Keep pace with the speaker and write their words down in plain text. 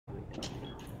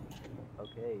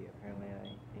Okay, apparently I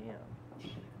am.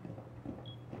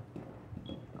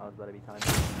 I was about to be timed.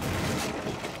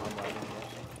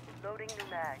 Loading new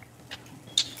mag.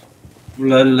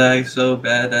 Blood lag so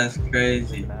bad, that's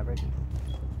crazy. Maverick.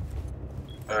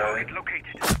 Target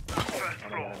located. First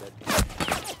floor.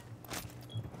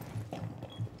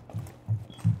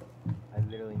 I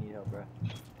literally need help, bro.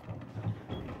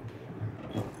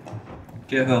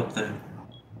 Get help then.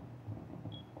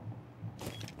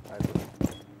 Alright,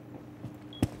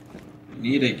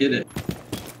 Need it, get it.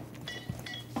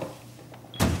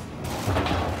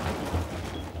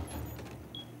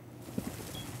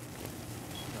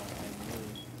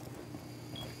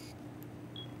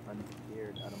 I'm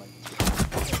scared out of my.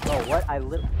 Oh, what? I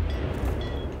lit.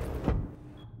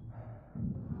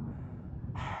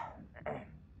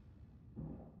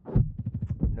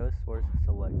 No source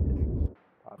selected.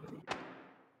 Property.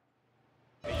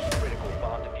 Mission critical.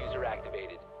 Bomb diffuser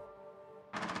activated.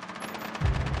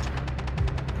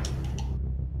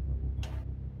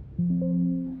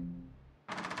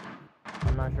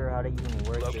 I'm not sure how to even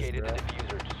work Located the this, bro.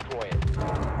 diffuser. Destroy it.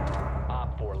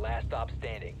 Op 4, last stop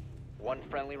standing. One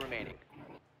friendly remaining.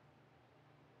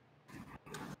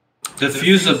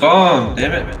 Defuse the bomb,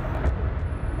 damn it.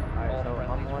 Alright, All so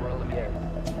I'm friendlies were on eliminated.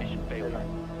 OBS. Mission failure. I'm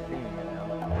streaming right now.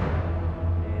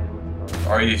 And what's it called?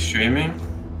 Are you streaming? It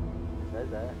says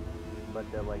that. But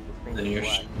the screen Then is you're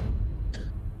black.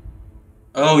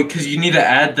 Oh, because you need to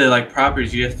add the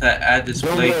properties. You have to add display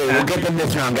Don't worry, we'll capture. get them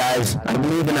this round, guys. I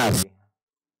believe in us.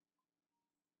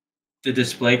 The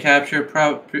display capture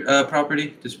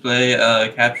property. Display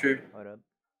capture. Hold up.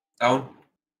 That one.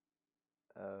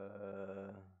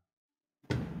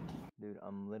 Dude,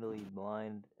 I'm literally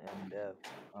blind and deaf.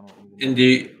 I don't even. And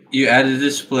you added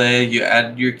display. You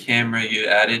added your camera. You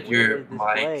added Where your is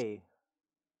mic. display?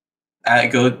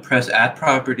 Go press add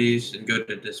properties and go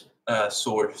to this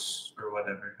source or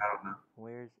whatever. I don't know.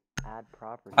 Where's add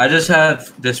property? I just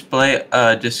have display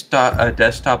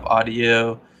desktop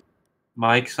audio,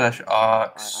 mic / aux,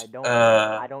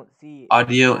 I don't see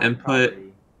audio add input. property.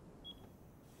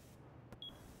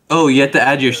 Oh, you have to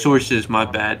add your sources. My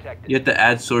bad. You have to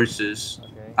add sources.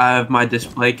 Okay. I have my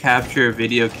display capture,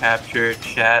 video capture,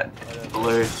 chat,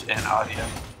 alerts, and audio.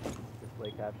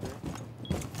 Display capture.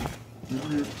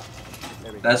 Mhm.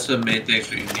 There we go. That's the main things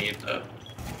we need, though.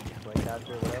 Display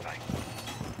capture. What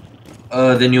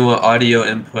else? Then you want audio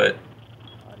input.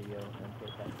 Audio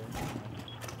input capture.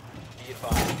 Be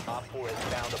advised, Op 4 has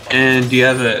found a bomb. And do you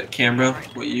have a camera?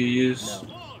 What you use? No.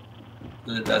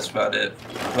 That's about it.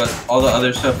 But all the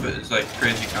other stuff is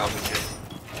crazy complicated.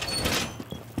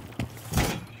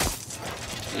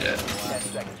 Yeah. 10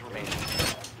 seconds remaining.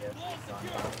 Yes.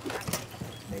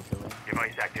 Naturally.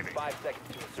 Device activated. 5 seconds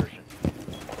to insertion.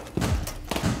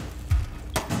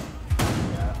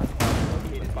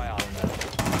 Located by Op 4.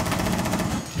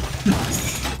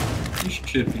 You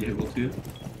should be able to.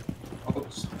 Oh,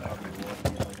 stop.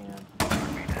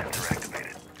 Sensor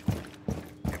activated.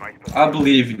 Device I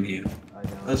believe in you. I know.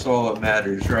 That's all that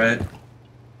matters, right?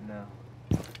 No.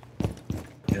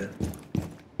 Yeah.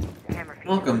 Hammer feed.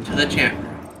 Welcome to the chat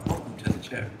room. Welcome to the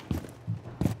chat room.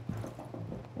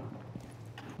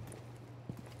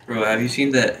 Bro, have you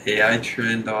seen that AI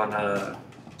trend on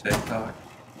TikTok?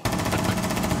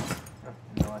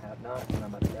 No, I have not. And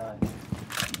I'm about to die.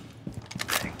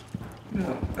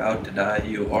 You're about to die.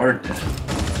 You are dead.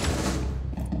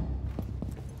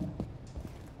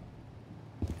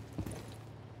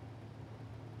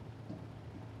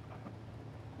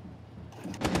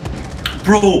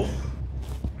 Bro,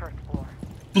 First floor.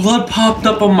 blood popped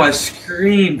up on my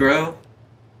screen, bro.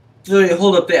 Wait,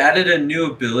 hold up. They added a new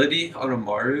ability on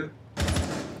Amaru.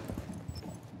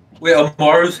 Wait,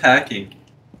 Amaru's hacking.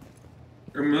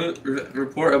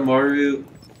 Report Amaru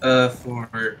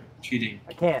for cheating.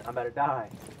 I can't. I'm about to die.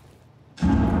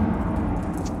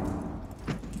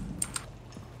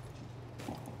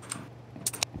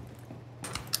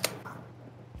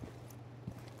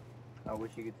 I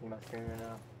wish you could see my screen right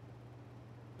now.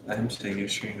 I'm seeing your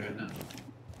screen right now.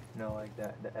 No, like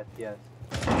that. The FPS.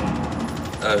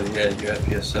 Oh yeah, your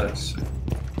FPS sucks.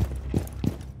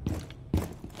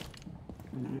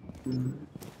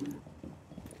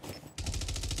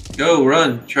 Go,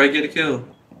 run, try to get a kill.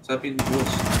 Stop being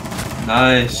bulls.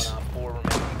 Nice. One Op 4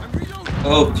 remaining.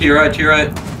 Oh, to your right, to your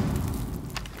right.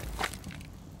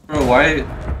 Bro, why?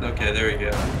 Okay, there we go.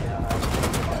 Yeah,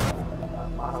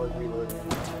 I was reloading.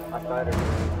 I started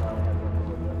reloading. I only had one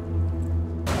bullet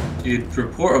left. Dude,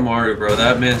 report Amaru, bro.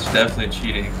 That man's definitely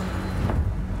cheating.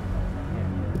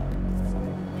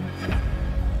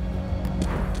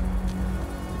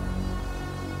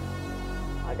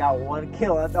 I got one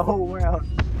kill at the whole round.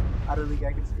 I don't think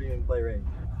I can stream and play rank.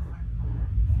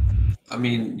 I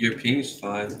mean, your ping's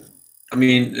fine. I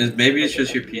mean, maybe it's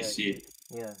just your PC.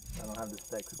 Yeah, I don't have the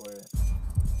specs for it.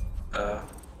 Uh,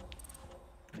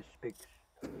 The specs.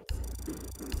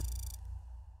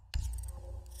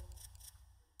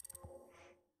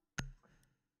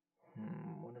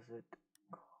 What is it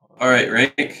called? all right,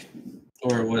 rank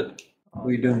or what? Oh, What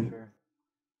are you yeah, doing? sure.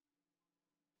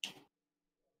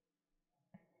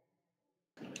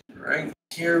 Rank,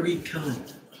 here we come.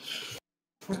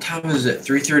 What time is it?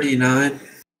 3:39.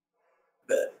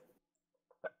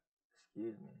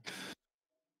 Excuse me.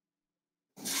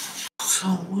 So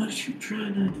what you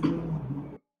trying to do?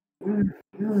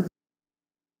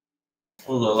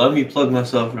 Hold on, let me plug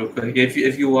myself real quick. If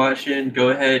you're watching, go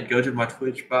ahead, go to my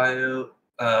Twitch bio,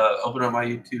 open up my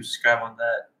YouTube, subscribe on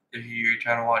that. If you're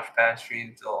trying to watch past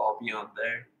streams, they'll all be on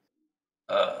there.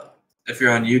 If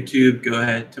you're on YouTube, go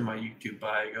ahead to my YouTube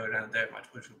bio, go down there. My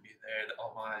Twitch will be there.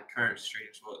 All my current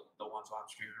streams, the ones I'm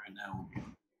streaming right now, will be.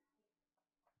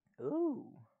 Ooh.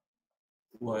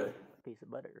 What? Piece of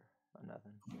butter. Or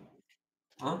nothing.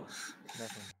 Huh?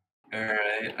 Nothing. All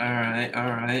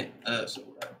right. So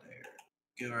right there.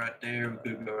 Go right there. We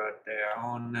could go right there. I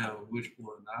don't know which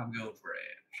one. I'm going for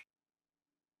Ash.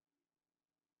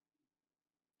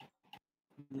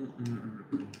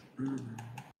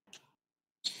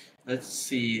 Let's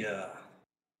see.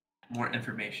 More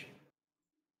information.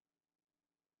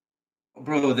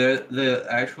 Bro, the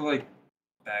actual like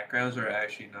backgrounds are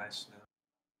actually nice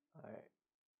now. Alright.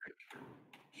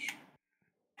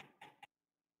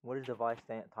 What is device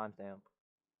timestamp?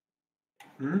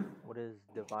 What is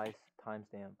device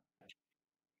timestamp?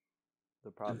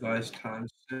 The prop Device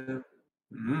timestamp.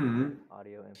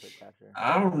 audio input capture.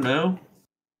 I don't know.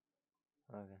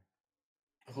 Okay.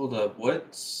 Hold up.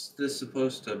 What's this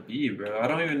supposed to be, bro? I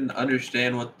don't even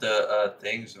understand what the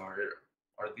things are.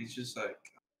 Are these just like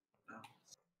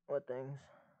What things?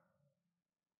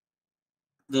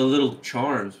 the little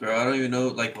charms, bro? I don't even know.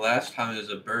 Like last time it was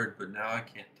a bird, but now I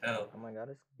can't tell. Oh my god,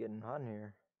 it's getting hot in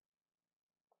here.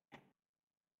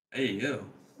 Hey yo.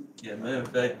 Yeah, matter of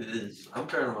fact, it is. I'm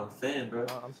turning on my fan, bro.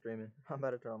 Oh, I'm streaming. I'm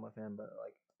about to turn on my fan, but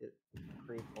like it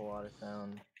creates a lot of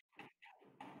sound.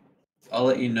 I'll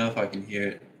let you know if I can hear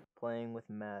it. Playing with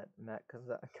Matt. Matt comes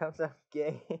out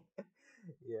gay.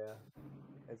 Yeah.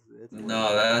 It's No,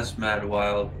 working. that's mad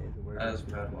wild. It's working. That's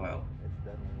mad wild. It's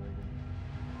definitely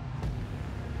working.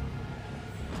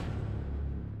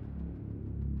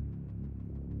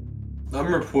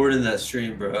 I'm reporting that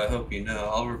stream, bro. I hope you know.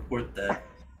 I'll report that.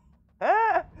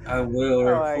 Ah! I will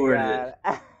report it.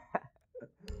 It's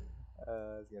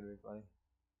gonna be funny.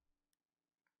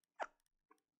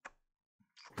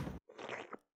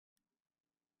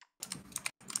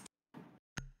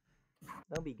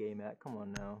 Don't be gay, Matt. Come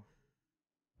on now.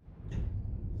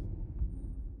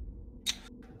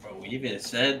 Bro, we even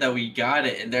said that we got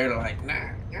it, and they're like, nah.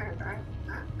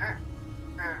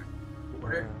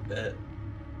 We're bet.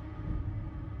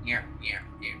 Yeah.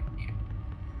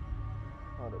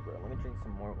 Hold up, bro. Let me drink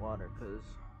some more water, cause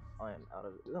I am out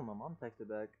of it. Ooh, my mom texted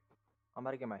back. I'm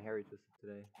about to get my hair twisted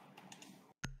today.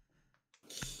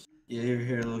 Yeah, your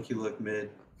hair look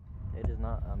mid. It is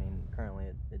not. I mean, currently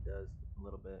it does a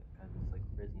little bit, cause it's like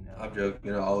frizzy now. I'm joking.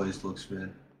 It always looks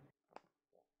mid.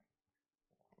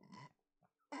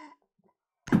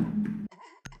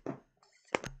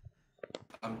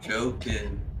 I'm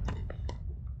joking.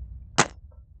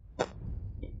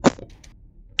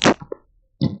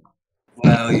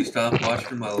 Wow, you stopped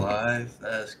watching my live?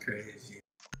 That's crazy.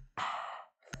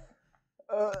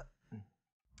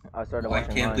 I started I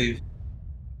watching can't mine. believe.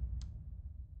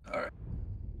 Alright.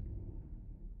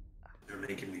 You're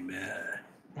making me mad.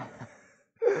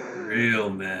 Real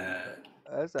mad.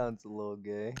 That sounds a little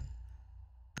gay.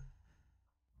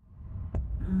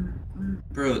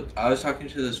 Bro, I was talking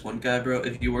to this one guy, bro.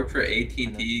 If you work for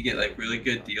AT&T, you get like really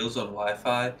good deals on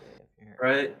Wi-Fi,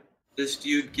 right? This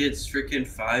dude gets freaking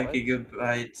 5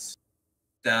 gigabytes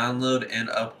download and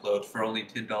upload for only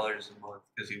 $10 a month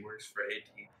because he works for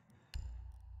AT&T.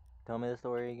 Tell me the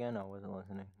story again. I wasn't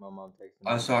listening. My mom texted me.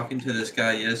 I was talking to this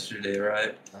guy yesterday,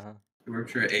 right? He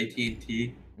works for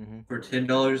AT&T for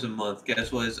 $10 a month.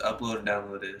 Guess what his upload and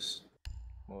download is?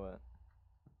 What?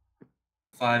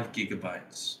 5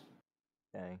 gigabytes.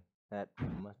 Dang, that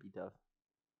must be tough.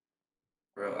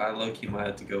 Bro, I low-key might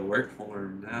have to go work for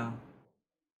him now.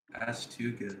 That's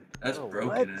too good. That's Bro, broken,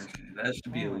 what? actually. That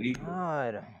should be Oh my illegal.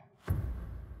 God.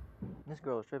 This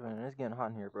girl is tripping and it's getting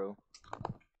hot in here, bro.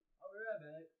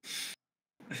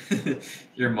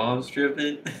 Your mom's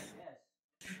tripping?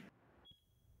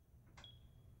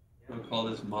 We'll call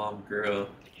this mom girl.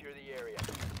 Secure the area.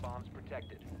 Bombs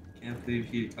protected. Can't believe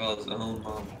he called his own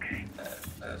mom that.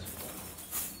 That's funny.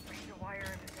 Bring the wire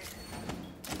in position.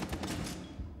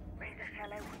 Bring the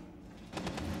shell out.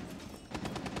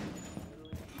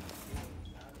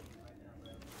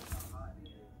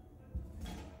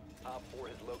 Op 4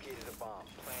 has located a bomb.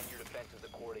 Plan your defenses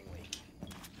accordingly.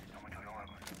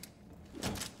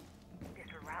 This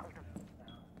will rattle them.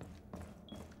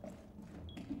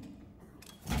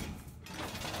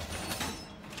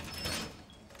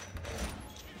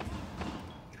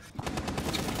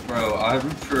 Bro, I'm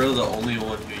for real the only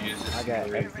one who uses I got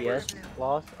Stingray. FPS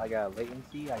loss, I got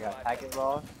latency, I got packet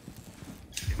loss.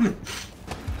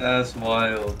 That's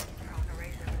wild. They're on the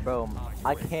razor. Bro,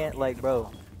 I can't, like,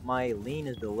 bro, my lean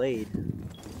is delayed.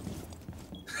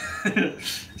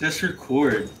 Just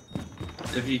record.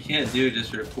 If you can't do it,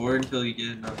 just record until you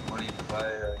get enough money to buy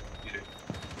a